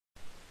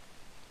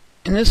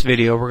In this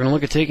video, we're going to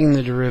look at taking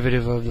the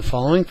derivative of the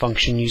following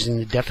function using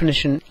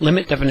the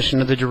limit definition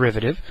of the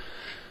derivative,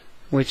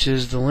 which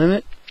is the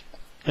limit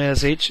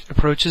as h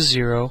approaches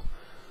 0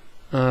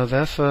 of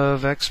f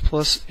of x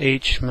plus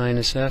h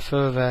minus f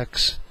of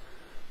x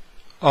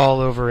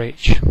all over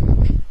h.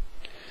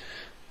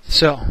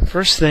 So,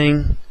 first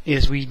thing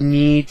is we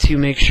need to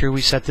make sure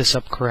we set this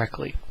up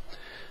correctly.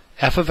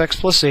 F of x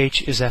plus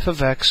h is f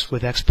of x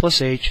with x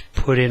plus h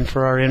put in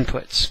for our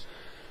inputs.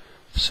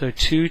 So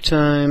 2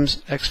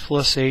 times x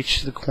plus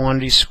h, the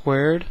quantity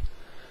squared,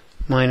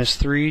 minus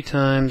 3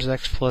 times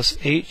x plus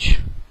h,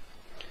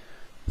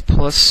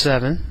 plus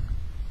 7,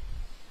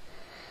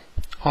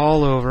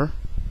 all over,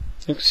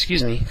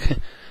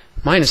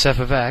 minus f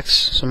of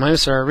x, so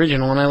minus our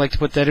original, and I like to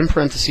put that in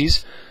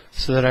parentheses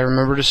so that I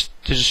remember to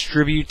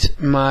distribute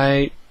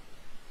my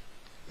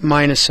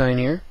minus sign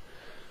here,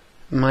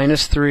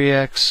 minus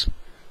 3x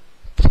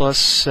plus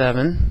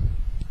 7,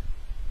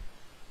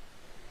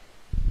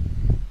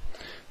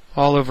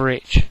 all over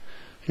h.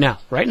 Now,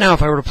 right now,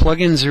 if I were to plug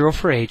in 0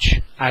 for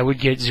h, I would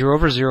get 0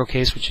 over 0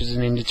 case, which is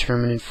an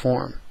indeterminate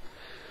form.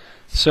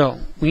 So,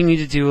 we need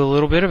to do a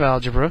little bit of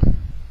algebra,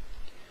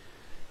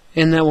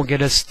 and that will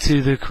get us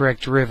to the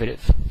correct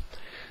derivative.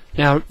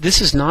 Now,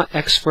 this is not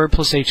x squared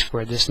plus h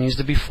squared. This needs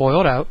to be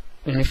FOILed out,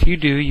 and if you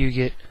do, you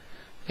get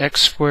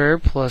x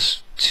squared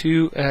plus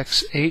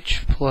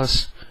 2xh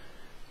plus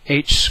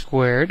h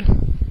squared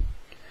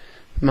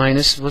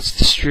minus, let's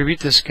distribute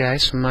this guy,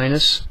 so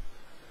minus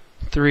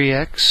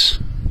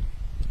 3x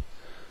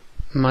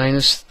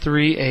minus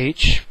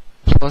 3h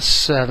plus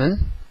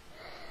 7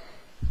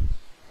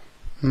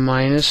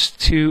 minus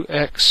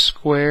 2x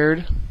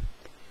squared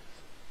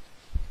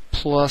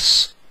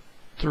plus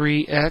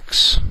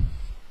 3x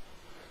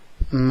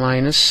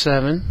minus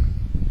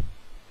 7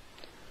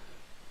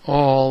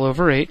 all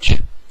over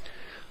h.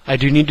 I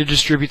do need to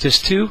distribute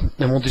this too,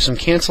 then we'll do some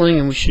canceling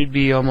and we should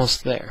be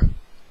almost there.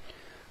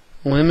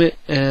 Limit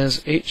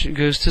as h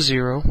goes to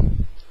 0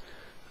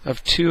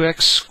 of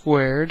 2x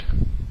squared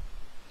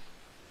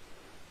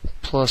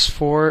plus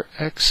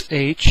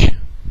 4xh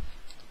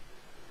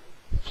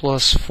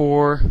plus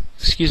plus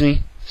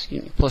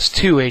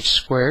 2h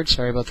squared,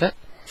 sorry about that,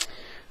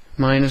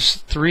 minus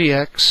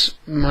 3x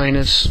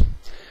minus,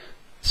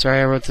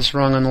 sorry I wrote this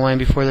wrong on the line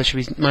before, that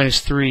should be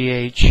minus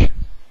 3h,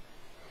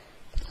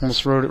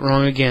 almost wrote it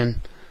wrong again,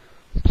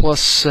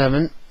 plus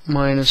 7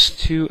 minus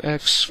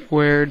 2x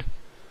squared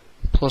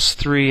plus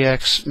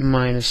 3x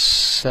minus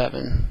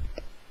 7.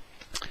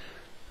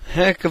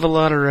 Heck of a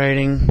lot of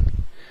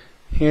writing.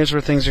 Here's where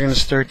things are going to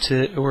start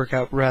to work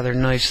out rather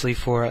nicely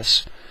for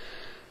us.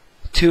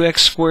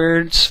 2x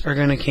squareds are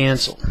going to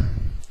cancel.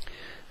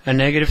 A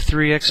negative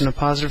 3x and a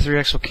positive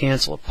 3x will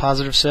cancel. A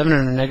positive 7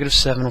 and a negative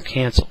 7 will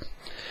cancel.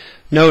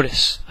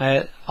 Notice,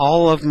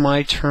 all of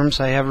my terms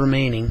I have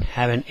remaining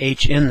have an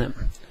h in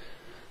them.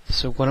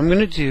 So what I'm going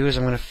to do is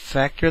I'm going to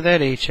factor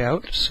that h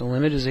out. So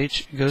limit as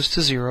h goes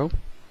to 0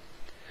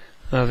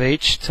 of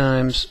h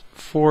times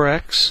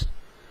 4x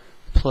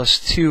plus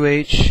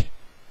 2h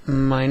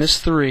minus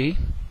 3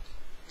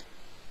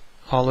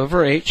 all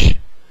over h,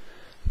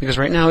 because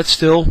right now it's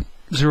still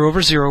 0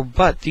 over 0,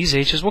 but these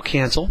h's will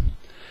cancel.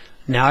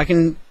 Now I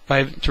can,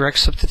 by direct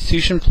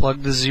substitution,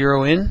 plug the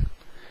 0 in.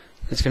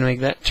 It's going to make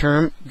that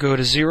term go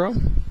to 0,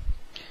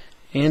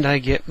 and I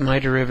get my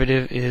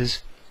derivative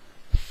is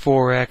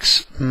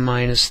 4x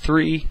minus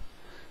 3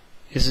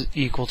 is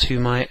equal to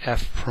my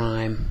f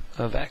prime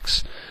of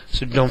x.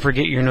 So don't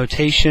forget your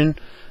notation.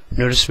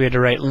 Notice we had to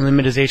write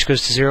limit as h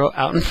goes to 0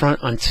 out in front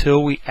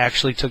until we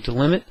actually took the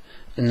limit,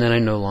 and then I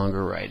no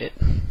longer write it.